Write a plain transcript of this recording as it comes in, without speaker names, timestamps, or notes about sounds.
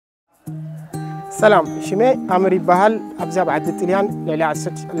سلام شمي أمري بحال أبزاب عدد الطليان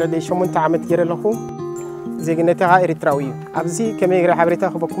للي شمون تعمد جير له زيجنتها إريتراوي أبزي كم يجري حبريتا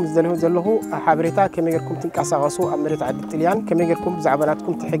خبكم زله حبريتا كم يجركم تنكسرسو أمريت عدد الطليان كم يجركم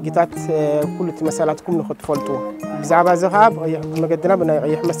زعباناتكم تحقيقات كل تمثالاتكم نخد فولتو زعبا زغاب مقدنا بنا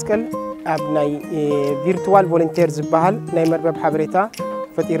يح مسكل أبناي فيرتوال فولنتيرز بحال نيمر باب حبريتا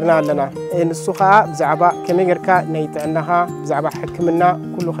فتيرنا لنا السخاء بزعبا كميركا نيتعنها بزعبا حكمنا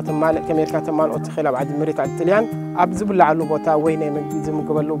كله ختم مال كميركا تمال أتخيل بعد مريت على التليان أبزب اللي على بوتا وين مجبيز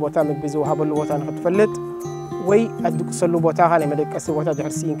مقبل بوتا مجبيز وهاب بوتا نحط فلت وي أدوك سلو بوتا هاي مدك أسي بوتا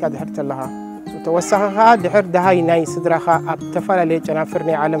دحرسين كاد حرت لها توسخها دحر دهاي ناي صدرها أبتفل ليج أنا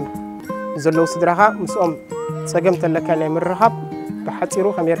فرني عالم زلوا صدرها مسؤوم سجمت لك أنا من الرهب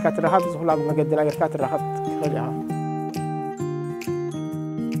بحتصيروا كميركا الرهب زهلا مجدنا ميركا الرهب خليها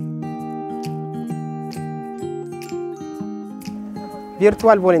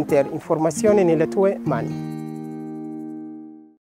virtual volunteer informazioni nelle tue mani.